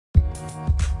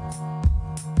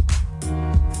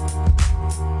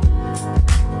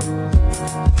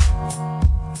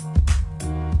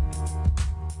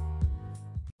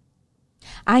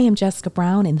I am Jessica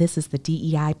Brown, and this is the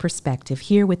DEI Perspective.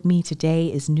 Here with me today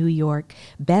is New York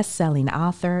best-selling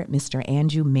author, Mr.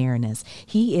 Andrew Maraniss.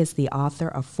 He is the author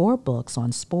of 4 books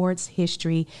on sports,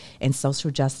 history, and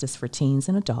social justice for teens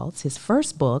and adults. His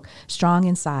first book, Strong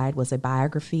Inside, was a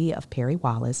biography of Perry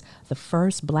Wallace, the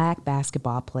first Black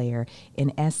basketball player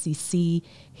in SEC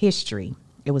history.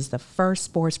 It was the first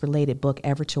sports-related book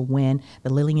ever to win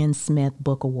the Lillian Smith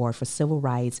Book Award for Civil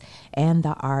Rights and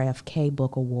the RFK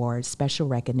Book Award Special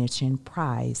Recognition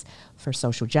Prize for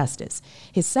Social Justice.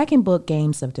 His second book,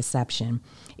 Games of Deception,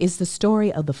 is the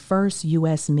story of the first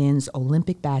U.S. men's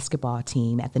Olympic basketball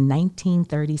team at the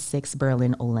 1936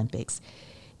 Berlin Olympics.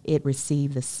 It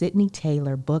received the Sidney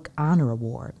Taylor Book Honor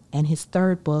Award. And his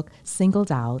third book,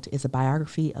 Singled Out, is a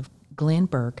biography of Glenn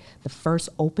Burke, the first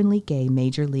openly gay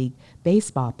Major League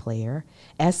Baseball player.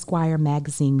 Esquire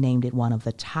Magazine named it one of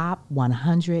the top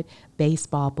 100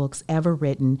 baseball books ever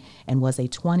written and was a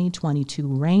 2022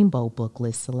 Rainbow Book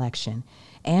List selection.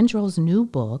 Andrew's new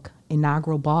book,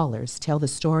 Inaugural Ballers, tell the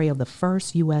story of the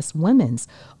first U.S. women's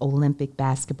Olympic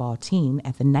basketball team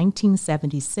at the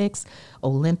 1976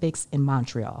 Olympics in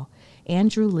Montreal.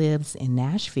 Andrew lives in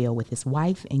Nashville with his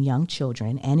wife and young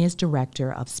children and is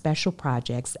director of special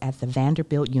projects at the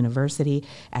Vanderbilt University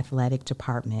Athletic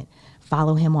Department.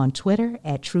 Follow him on Twitter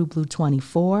at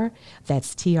TrueBlue24,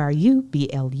 that's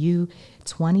TRUBLU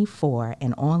 24,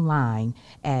 and online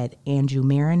at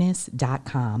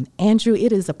AndrewMaraniss.com. Andrew,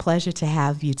 it is a pleasure to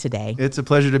have you today. It's a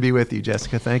pleasure to be with you,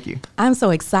 Jessica. Thank you. I'm so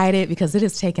excited because it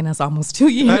has taken us almost 2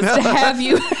 years to have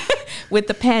you. With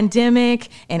the pandemic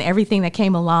and everything that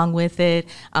came along with it,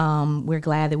 we're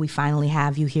glad that we finally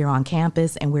have you here on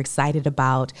campus, and we're excited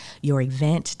about your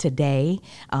event today,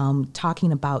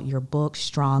 talking about your book,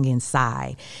 Strong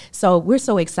Inside. So we're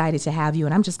so excited to have you,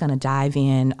 and I'm just going to dive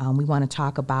in. We want to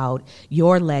talk about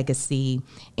your legacy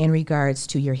in regards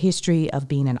to your history of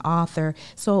being an author.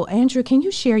 So, Andrew, can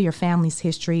you share your family's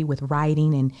history with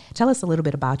writing and tell us a little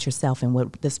bit about yourself and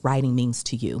what this writing means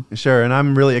to you? Sure, and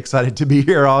I'm really excited to be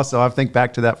here also. I think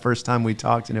back to that first time we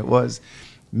talked, and it was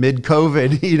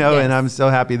mid-COVID, yes. And I'm so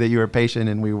happy that you were patient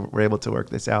and we were able to work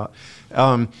this out.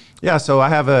 So I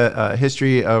have a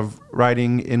history of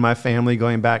writing in my family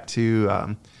going back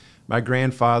to my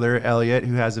grandfather, Elliot,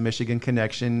 who has a Michigan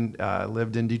connection,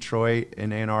 lived in Detroit,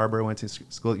 in Ann Arbor, went to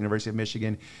school at the University of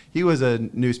Michigan. He was a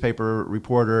newspaper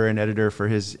reporter and editor for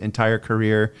his entire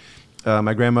career.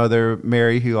 My grandmother,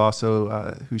 Mary,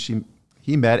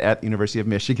 he met at the University of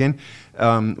Michigan,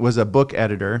 was a book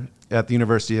editor at the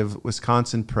University of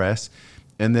Wisconsin Press.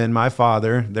 And then my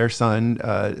father, their son,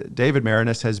 David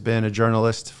Maraniss, has been a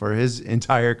journalist for his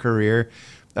entire career,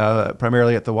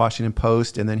 primarily at the Washington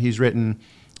Post. And then he's written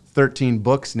 13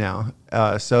 books now.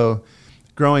 So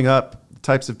growing up, the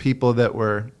types of people that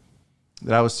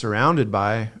I was surrounded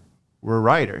by were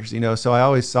writers, so I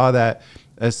always saw that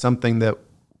as something that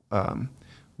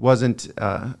wasn't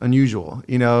unusual.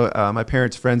 My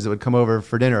parents' friends that would come over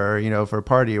for dinner or, for a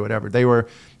party or whatever, they were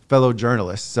fellow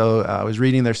journalists. So I was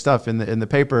reading their stuff in the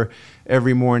paper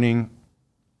every morning.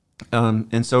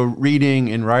 And so reading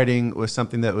and writing was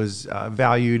something that was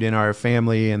valued in our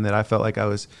family and that I felt like I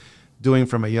was doing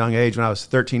from a young age. When I was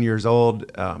 13 years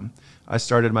old, I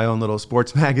started my own little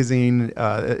sports magazine.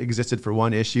 It existed for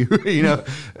one issue,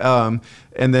 and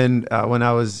then when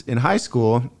I was in high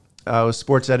school, I was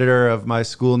sports editor of my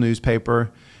school newspaper.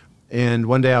 And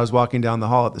one day I was walking down the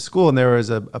hall at the school, and there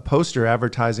was a poster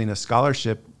advertising a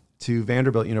scholarship to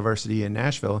Vanderbilt University in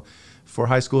Nashville for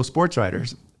high school sports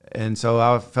writers. And so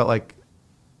I felt like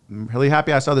I'm really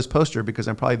happy I saw this poster because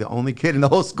I'm probably the only kid in the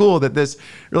whole school that this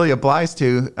really applies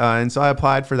to. And so I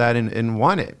applied for that and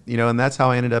won it, and that's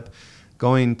how I ended up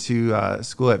going to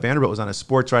school at Vanderbilt, was on a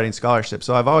sports writing scholarship.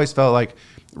 So I've always felt like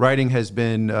writing has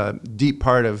been a deep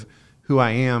part of who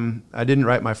I am. I didn't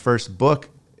write my first book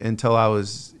until I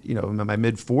was, in my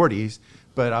mid-40s,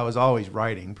 but I was always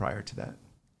writing prior to that.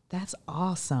 That's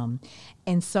awesome.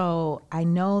 And so I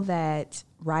know that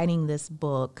writing this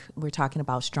book, we're talking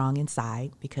about Strong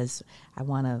Inside because I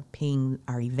want to ping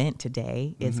our event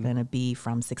today. It's going to be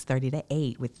from 6:30 to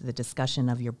 8 with the discussion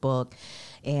of your book.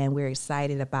 And we're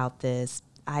excited about this.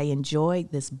 I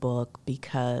enjoyed this book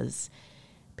because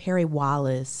Perry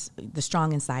Wallace, The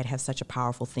Strong Inside, has such a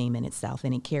powerful theme in itself,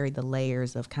 and it carried the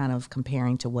layers of kind of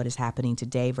comparing to what is happening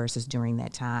today versus during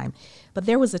that time. But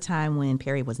there was a time when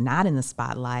Perry was not in the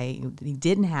spotlight. He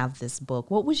didn't have this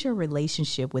book. What was your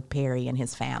relationship with Perry and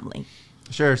his family?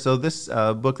 Sure. So this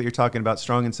book that you're talking about,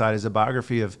 Strong Inside, is a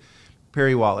biography of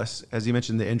Perry Wallace. As you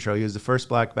mentioned in the intro, he was the first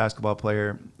black basketball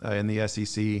player in the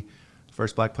SEC,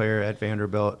 first black player at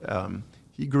Vanderbilt.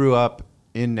 He grew up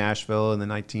in Nashville in the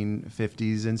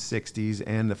 1950s and 60s.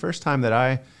 And the first time that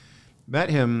I met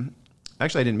him,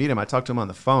 actually I didn't meet him, I talked to him on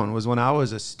the phone, was when I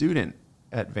was a student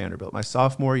at Vanderbilt. My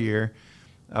sophomore year,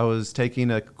 I was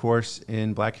taking a course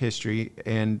in Black history,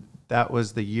 and that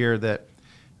was the year that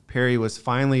Perry was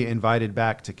finally invited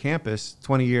back to campus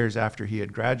 20 years after he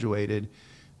had graduated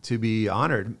to be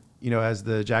honored, as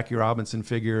the Jackie Robinson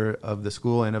figure of the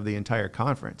school and of the entire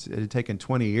conference. It had taken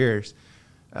 20 years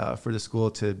for the school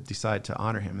to decide to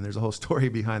honor him. And there's a whole story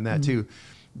behind that too.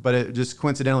 But it just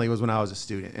coincidentally was when I was a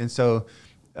student. And so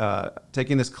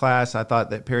taking this class, I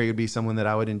thought that Perry would be someone that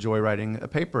I would enjoy writing a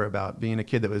paper about, being a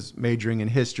kid that was majoring in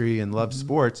history and loved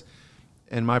sports.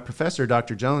 And my professor,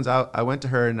 Dr. Jones, I went to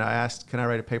her and I asked, can I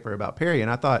write a paper about Perry? And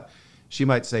I thought she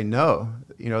might say no,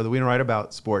 we don't write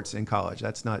about sports in college.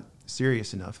 That's not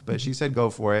serious enough. But she said, go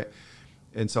for it.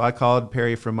 And so I called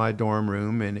Perry from my dorm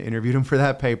room and interviewed him for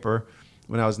that paper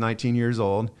when I was 19 years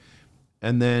old.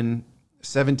 And then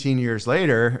 17 years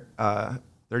later,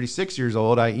 36 years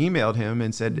old, I emailed him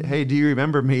and said, hey, do you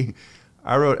remember me?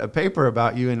 I wrote a paper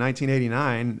about you in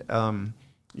 1989.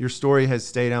 Your story has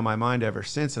stayed on my mind ever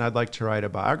since, and I'd like to write a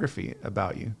biography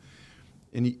about you.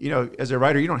 And, as a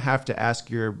writer, you don't have to ask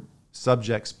your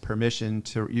subjects permission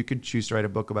you could choose to write a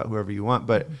book about whoever you want,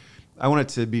 but I wanted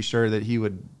to be sure that he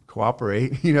would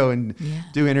cooperate, and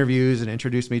do interviews and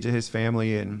introduce me to his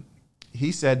family. And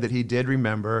he said that he did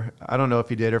remember. I don't know if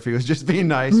he did or if he was just being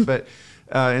nice, but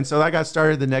and so I got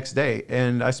started the next day,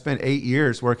 and I spent 8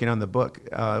 years working on the book.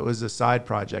 It was a side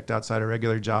project outside a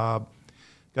regular job.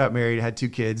 Got married, had 2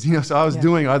 kids, so I was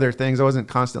doing other things. I wasn't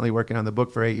constantly working on the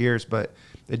book for 8 years, but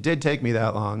it did take me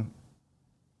that long.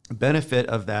 The benefit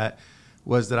of that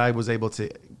was that I was able to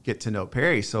get to know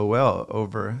Perry so well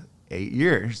over 8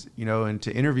 years, and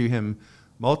to interview him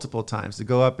multiple times, to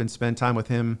go up and spend time with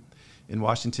him in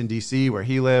Washington, D.C., where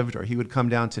he lived, or he would come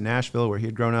down to Nashville, where he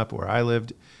had grown up, where I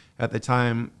lived at the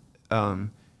time,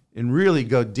 and really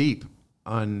go deep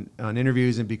on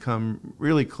interviews and become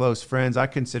really close friends. I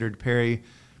considered Perry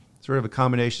sort of a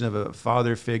combination of a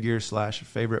father figure /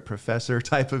 favorite professor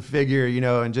type of figure,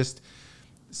 and just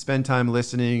spend time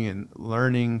listening and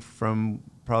learning from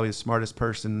probably the smartest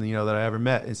person, that I ever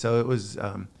met. And so it was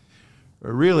a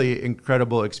really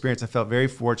incredible experience. I felt very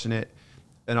fortunate.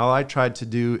 And all I tried to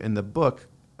do in the book,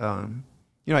 I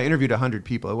interviewed 100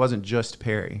 people. It wasn't just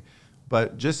Perry,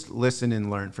 but just listen and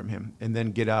learn from him, and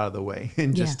then get out of the way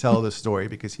and just tell the story,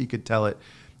 because he could tell it,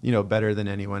 better than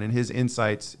anyone. And his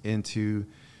insights into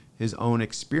his own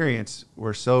experience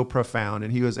were so profound,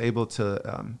 and he was able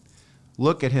to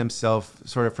look at himself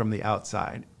sort of from the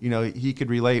outside. He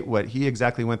could relate what he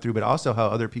exactly went through, but also how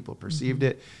other people perceived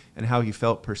it and how he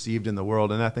felt perceived in the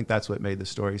world. And I think that's what made the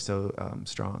story so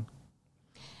strong.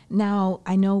 Now,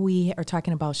 I know we are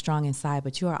talking about Strong Inside,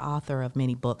 but you are author of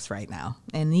many books right now.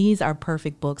 And these are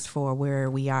perfect books for where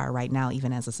we are right now,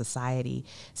 even as a society.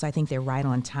 So I think they're right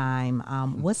on time.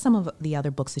 What's some of the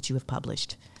other books that you have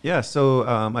published? Yeah, so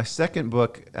my second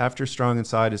book after Strong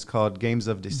Inside is called Games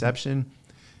of Deception.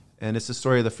 And it's the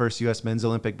story of the first U.S. men's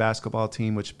Olympic basketball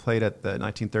team, which played at the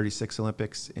 1936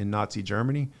 Olympics in Nazi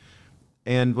Germany.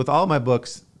 And with all my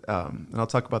books, and I'll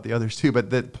talk about the others too, but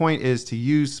the point is to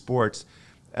use sports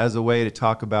as a way to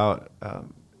talk about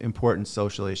important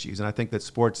social issues. And I think that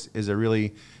sports is a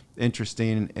really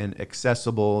interesting and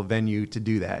accessible venue to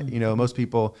do that. Most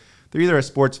people, they're either a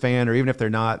sports fan, or even if they're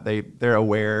not, they're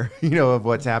aware, of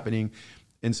what's happening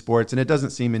in sports. And it doesn't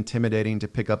seem intimidating to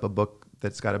pick up a book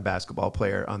that's got a basketball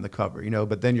player on the cover,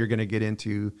 but then you're going to get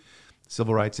into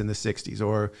civil rights in the 60s,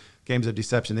 or Games of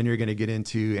Deception. Then you're going to get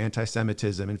into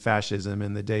anti-Semitism and fascism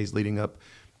in the days leading up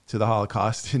to the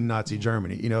Holocaust in Nazi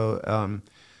Germany.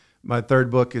 My third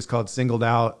book is called Singled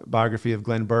Out, biography of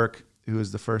Glenn Burke, who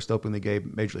was the first openly gay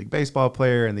Major League Baseball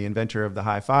player and the inventor of the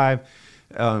high five.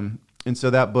 And so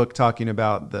that book, talking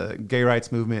about the gay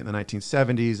rights movement in the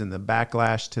 1970s and the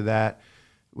backlash to that,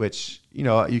 which,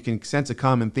 you can sense a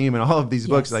common theme in all of these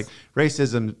books, like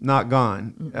racism not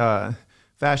gone,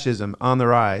 fascism on the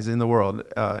rise in the world,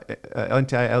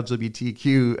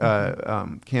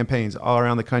 anti-LGBTQ campaigns all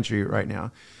around the country right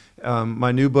now.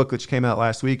 My new book, which came out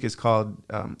last week, is called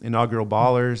Inaugural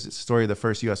Ballers. It's the story of the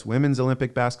first U.S. women's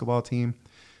Olympic basketball team,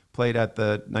 played at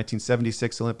the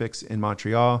 1976 Olympics in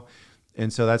Montreal.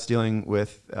 And so that's dealing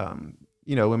with,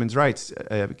 women's rights,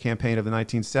 a campaign of the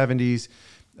 1970s.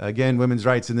 Again, women's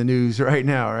rights in the news right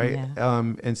now, right?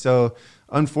 Yeah. And so,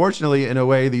 unfortunately, in a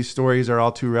way, these stories are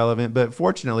all too relevant, but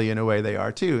fortunately, in a way, they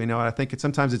are too. I think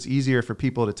sometimes it's easier for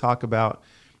people to talk about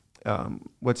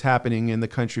what's happening in the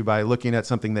country by looking at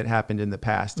something that happened in the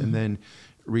past and then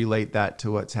relate that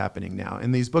to what's happening now.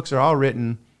 And these books are all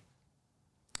written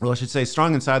Well, I should say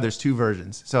Strong Inside, there's two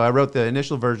versions. So I wrote the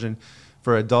initial version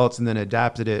for adults and then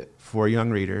adapted it for young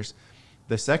readers.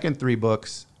 The second three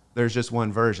books, there's just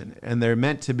one version, and they're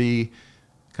meant to be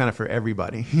kind of for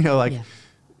everybody.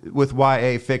 With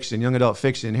YA fiction, young adult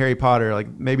fiction, Harry Potter, like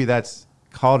maybe that's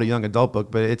called a young adult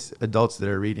book, but it's adults that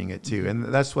are reading it too. And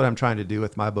that's what I'm trying to do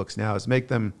with my books now, is make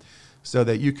them so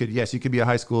that you could be a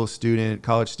high school student,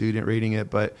 college student reading it,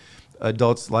 but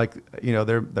adults, like,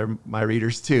 they're my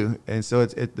readers too. And so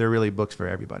they're really books for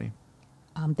everybody.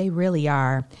 They really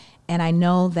are. And I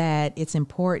know that it's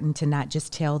important to not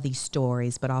just tell these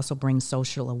stories, but also bring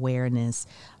social awareness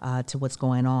to what's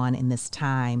going on in this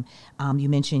time. You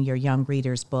mentioned your young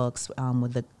readers' books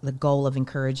with the goal of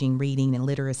encouraging reading and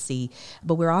literacy.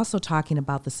 But we're also talking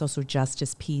about the social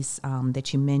justice piece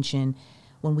that you mentioned.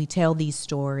 When we tell these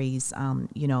stories,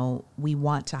 we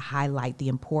want to highlight the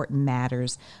important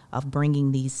matters of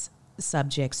bringing these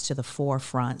subjects to the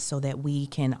forefront so that we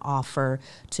can offer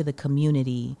to the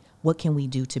community what can we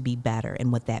do to be better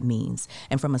and what that means.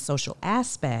 And from a social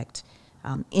aspect,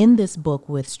 in this book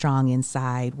with Strong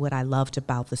Inside, what I loved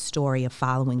about the story of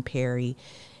following Perry,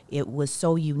 it was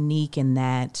so unique in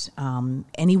that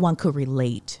anyone could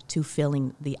relate to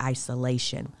feeling the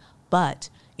isolation. But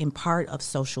in part of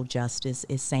social justice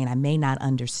is saying, I may not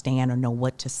understand or know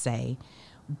what to say,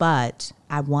 but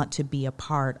I want to be a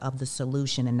part of the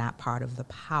solution and not part of the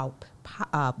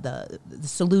the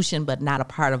solution, but not a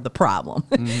part of the problem.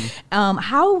 Mm-hmm.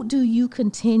 How do you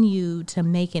continue to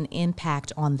make an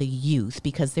impact on the youth?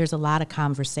 Because there's a lot of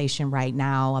conversation right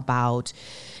now about,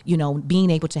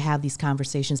 being able to have these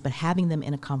conversations, but having them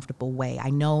in a comfortable way. I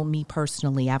know me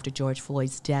personally, after George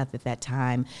Floyd's death at that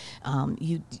time,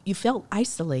 you felt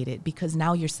isolated because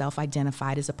now you're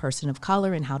self-identified as a person of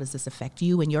color, and how does this affect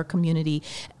you and your community?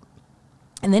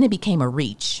 And then it became a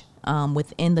reach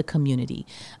within the community,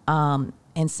 and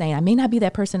saying, I may not be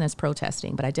that person that's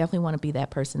protesting, but I definitely want to be that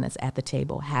person that's at the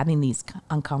table, having these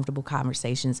uncomfortable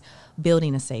conversations,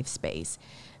 building a safe space.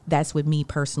 That's what me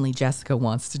personally, Jessica,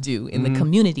 wants to do in the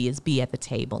community, is be at the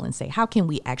table and say, how can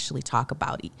we actually talk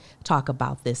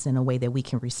about this in a way that we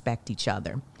can respect each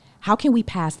other? How can we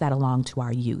pass that along to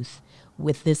our youth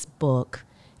with this book?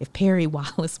 If Perry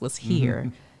Wallace was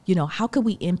here, how could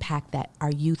we impact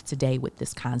our youth today with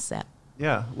this concept?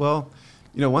 Yeah, well,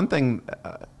 one thing,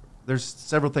 there's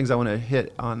several things I want to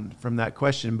hit on from that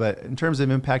question, but in terms of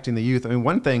impacting the youth,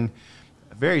 one thing,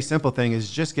 a very simple thing,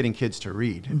 is just getting kids to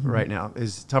read right now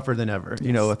is tougher than ever,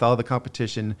 yes. With all the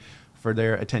competition for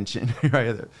their attention,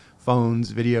 right? Phones,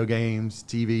 video games,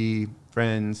 TV,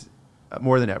 friends,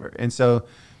 more than ever. And so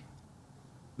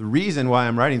the reason why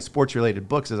I'm writing sports-related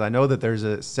books is I know that there's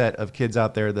a set of kids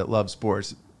out there that love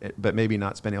sports, but maybe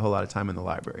not spending a whole lot of time in the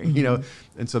library,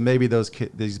 and so maybe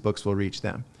these books will reach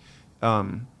them.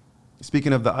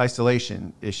 Speaking of the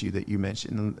isolation issue that you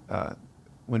mentioned,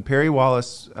 when Perry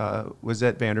Wallace was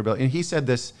at Vanderbilt, and he said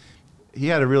this, he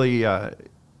had a really a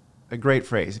great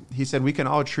phrase. He said, we can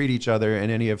all treat each other in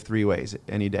any of three ways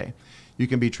any day. You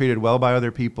can be treated well by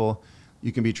other people,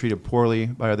 you can be treated poorly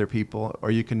by other people, or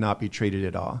you cannot be treated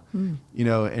at all.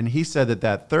 And he said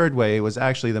that third way was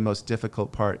actually the most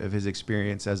difficult part of his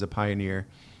experience as a pioneer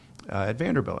at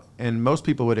Vanderbilt. And most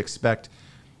people would expect,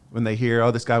 when they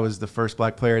hear, this guy was the first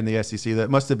black player in the SEC,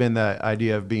 that must have been the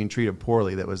idea of being treated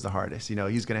poorly that was the hardest.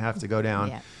 He's going to have to go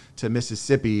down to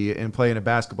Mississippi and play in a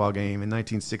basketball game in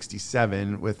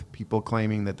 1967 with people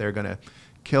claiming that they're going to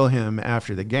kill him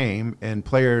after the game, and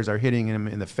players are hitting him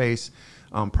in the face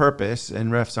on purpose, and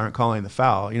refs aren't calling the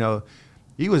foul.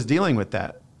 He was dealing with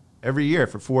that every year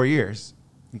for 4 years.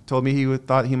 He told me he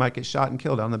thought he might get shot and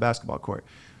killed on the basketball court.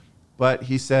 But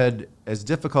he said, as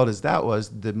difficult as that was,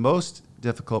 the most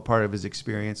difficult part of his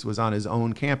experience was on his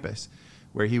own campus,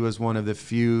 where he was one of the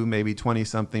few, maybe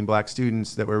 20-something black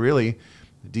students that were really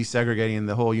desegregating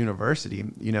the whole university,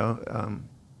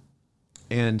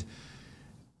 and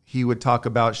he would talk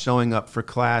about showing up for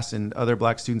class, and other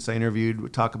black students I interviewed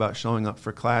would talk about showing up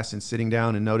for class and sitting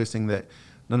down and noticing that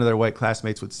none of their white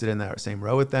classmates would sit in that same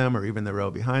row with them, or even the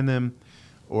row behind them.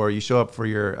 Or you show up for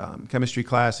your chemistry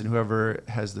class, and whoever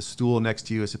has the stool next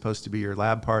to you is supposed to be your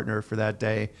lab partner for that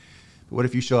day. But what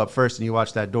if you show up first and you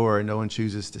watch that door and no one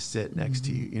chooses to sit next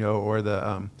to you? Or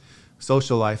the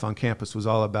social life on campus was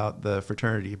all about the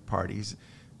fraternity parties.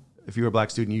 If you were a black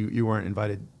student, you weren't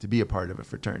invited to be a part of a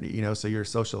fraternity, so your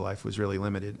social life was really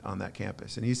limited on that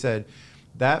campus. And he said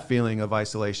that feeling of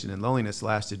isolation and loneliness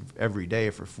lasted every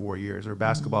day for 4 years. Our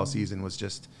basketball season was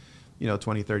just,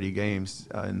 20, 30 games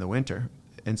in the winter.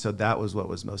 And so that was what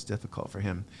was most difficult for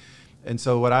him. And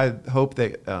so what I hope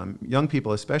that young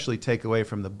people especially take away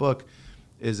from the book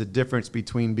is a difference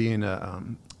between being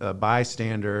a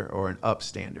bystander or an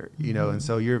upstander, you know, and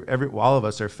so all of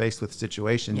us are faced with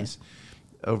situations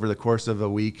over the course of a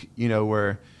week, you know,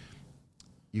 where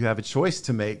you have a choice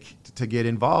to make to get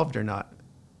involved or not.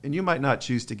 And you might not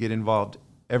choose to get involved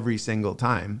every single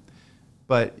time,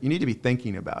 but you need to be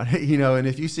thinking about it, you know, and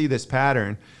if you see this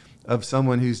pattern of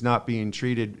someone who's not being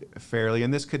treated fairly,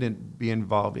 and this couldn't be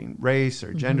involving race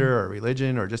or gender or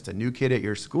religion or just a new kid at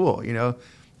your school, you know.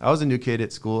 I was a new kid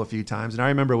at school a few times, and I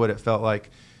remember what it felt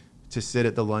like to sit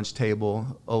at the lunch table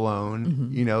alone,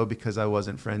 you know, because I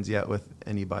wasn't friends yet with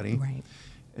anybody. Right.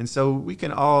 And so we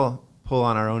can all pull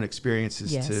on our own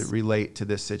experiences to relate to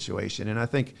this situation. And I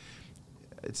think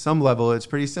at some level, it's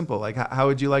pretty simple. Like, how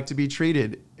would you like to be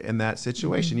treated in that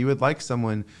situation? You would like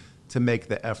someone to make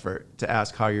the effort to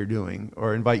ask how you're doing,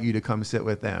 or invite you to come sit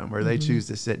with them, or they choose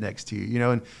to sit next to you, you know,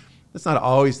 and it's not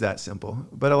always that simple,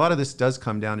 but a lot of this does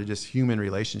come down to just human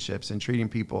relationships and treating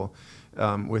people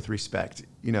with respect,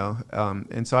 you know.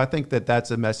 And so I think that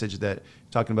that's a message that,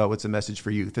 talking about what's a message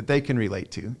for youth, that they can relate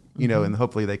to, you know, and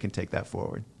hopefully they can take that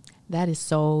forward. That is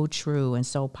so true and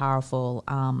so powerful.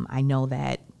 I know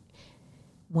that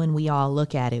when we all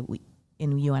look at it,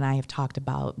 and you and I have talked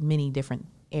about many different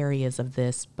areas of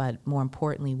this, but more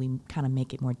importantly, we kind of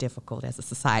make it more difficult as a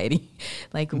society.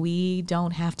 Like, we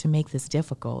don't have to make this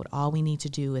difficult. All we need to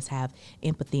do is have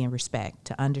empathy and respect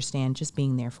to understand just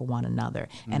being there for one another.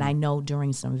 And I know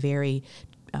during some very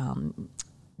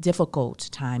difficult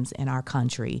times in our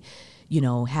country, you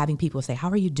know, having people say, "How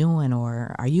are you doing?"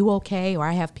 or "Are you okay?" Or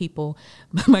I have people,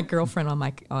 my girlfriend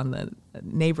on the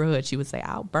neighborhood, she would say,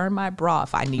 "I'll burn my bra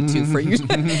if I need to for you."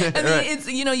 I mean, it's,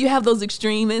 you know, you have those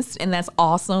extremists, and that's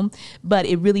awesome. But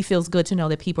it really feels good to know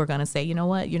that people are going to say, "You know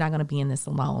what? You're not going to be in this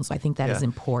alone." So I think that is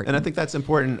important. And I think that's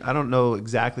important. I don't know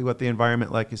exactly what the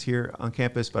environment like is here on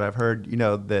campus, but I've heard, you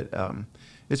know, that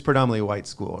it's predominantly a white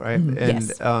school, right?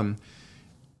 And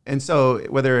and so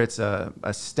whether it's a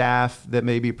staff that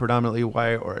may be predominantly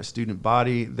white or a student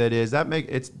body that is,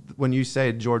 it's when you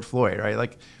say George Floyd, right?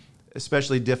 Like,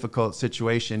 especially difficult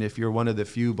situation if you're one of the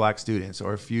few black students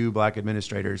or a few black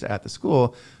administrators at the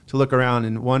school, to look around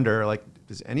and wonder, like,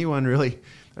 does anyone really,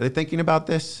 are they thinking about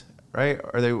this, right?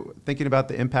 Are they thinking about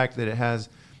the impact that it has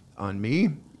on me?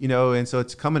 You know, and so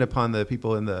it's coming upon the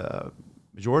people in the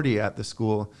majority at the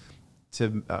school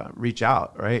to reach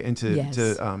out, right? And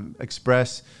to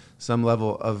express some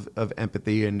level of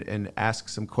empathy and ask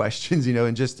some questions, you know,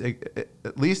 and just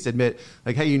at least admit,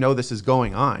 like, hey, you know, this is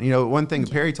going on. You know, one thing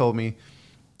Perry told me,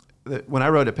 that when I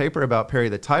wrote a paper about Perry,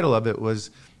 the title of it was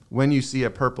 "When You See a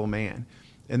Purple Man."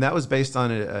 And that was based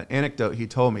on an anecdote he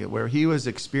told me, where he was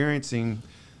experiencing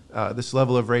this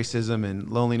level of racism and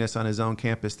loneliness on his own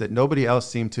campus that nobody else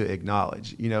seemed to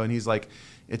acknowledge, you know. And he's like,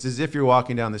 it's as if you're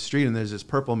walking down the street and there's this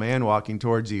purple man walking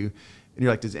towards you, and you're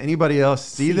like, does anybody else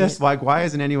see this? Like, why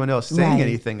isn't anyone else saying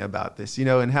anything about this? You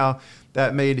know, and how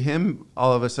that made him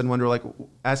all of a sudden wonder, like,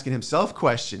 asking himself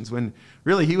questions, when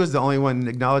really he was the only one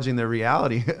acknowledging the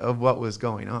reality of what was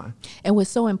going on. And what's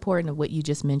so important of what you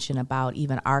just mentioned about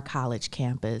even our college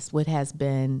campus, what has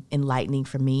been enlightening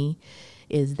for me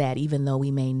is that even though we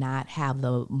may not have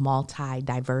the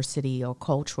multi-diversity or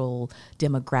cultural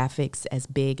demographics as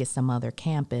big as some other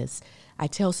campus, I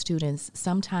tell students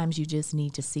sometimes you just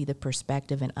need to see the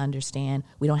perspective and understand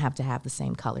we don't have to have the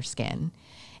same color skin.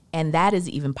 And that is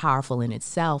even powerful in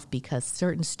itself, because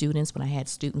certain students, when I had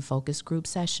student focus group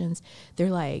sessions, they're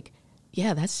like,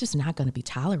 yeah, that's just not going to be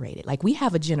tolerated. Like, we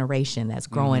have a generation that's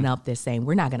growing up that's saying,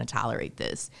 we're not going to tolerate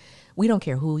this. We don't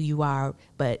care who you are,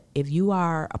 but if you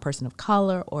are a person of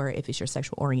color or if it's your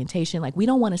sexual orientation, like, we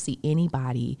don't want to see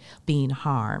anybody being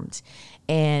harmed.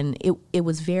 And it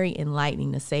was very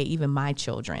enlightening to say, even my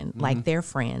children, like, their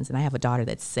friends, and I have a daughter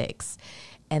that's 6,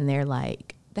 and they're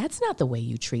like, that's not the way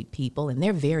you treat people. And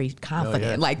they're very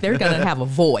confident. Like, they're going to have a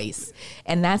voice.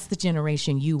 And that's the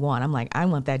generation you want. I'm like, I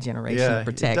want that generation to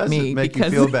protect me. It does make you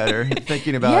feel better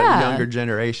thinking about younger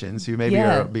generations who maybe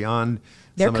are beyond.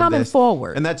 They're coming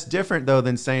forward. And that's different, though,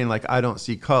 than saying, like, I don't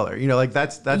see color. You know, like,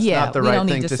 that's not the right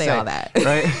thing to say. All that.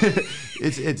 Right?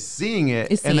 It's seeing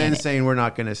it and then saying we're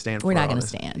not going to stand for it. We're not going to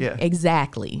stand. Yeah.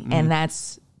 Exactly. And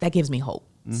that gives me hope.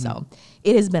 So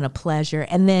it has been a pleasure.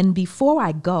 And then before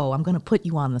I go, I'm going to put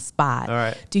you on the spot. All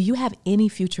right. Do you have any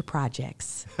future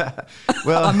projects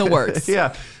well, on the works?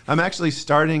 Yeah. I'm actually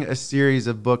starting a series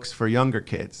of books for younger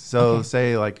kids. So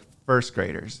say like first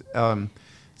graders. It's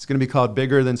going to be called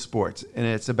Bigger Than Sports. And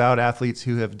it's about athletes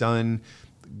who have done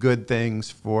good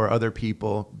things for other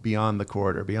people beyond the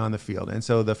court or beyond the field. And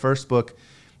so the first book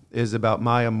is about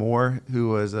Maya Moore, who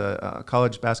was a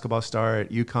college basketball star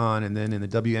at UConn and then in the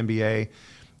WNBA.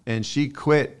 And she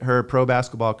quit her pro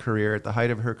basketball career at the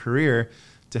height of her career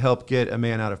to help get a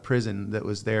man out of prison that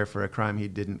was there for a crime he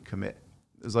didn't commit.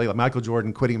 It was like Michael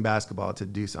Jordan quitting basketball to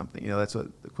do something. That's what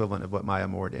the equivalent of what Maya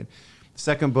Moore did. The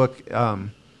second book,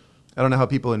 I don't know how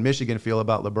people in Michigan feel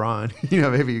about LeBron.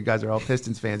 Maybe you guys are all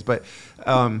Pistons fans, but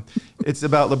it's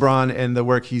about LeBron and the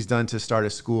work he's done to start a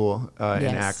school in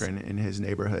Akron in his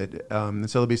neighborhood. And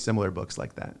so there'll be similar books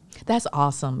like that. That's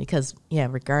awesome because,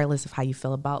 regardless of how you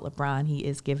feel about LeBron, he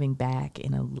is giving back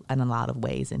in a lot of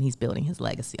ways, and he's building his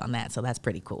legacy on that. So that's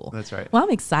pretty cool. That's right. Well,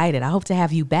 I'm excited. I hope to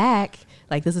have you back.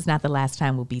 Like, this is not the last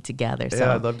time we'll be together. So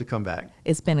yeah, I'd love to come back.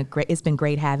 It's been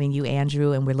great having you,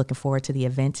 Andrew, and we're looking forward to the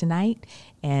event tonight.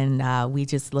 And we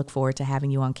just look forward to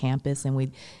having you on campus, and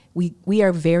we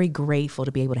are very grateful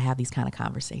to be able to have these kind of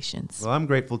conversations. Well, I'm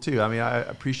grateful too. I mean, I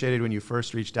appreciated when you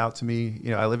first reached out to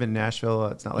me. I live in Nashville.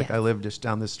 It's not like I live just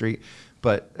down the street,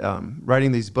 but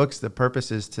writing these books, the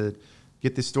purpose is to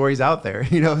get the stories out there,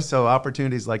 so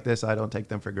opportunities like this, I don't take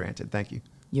them for granted. Thank you.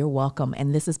 You're welcome.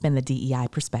 And this has been the DEI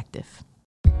Perspective.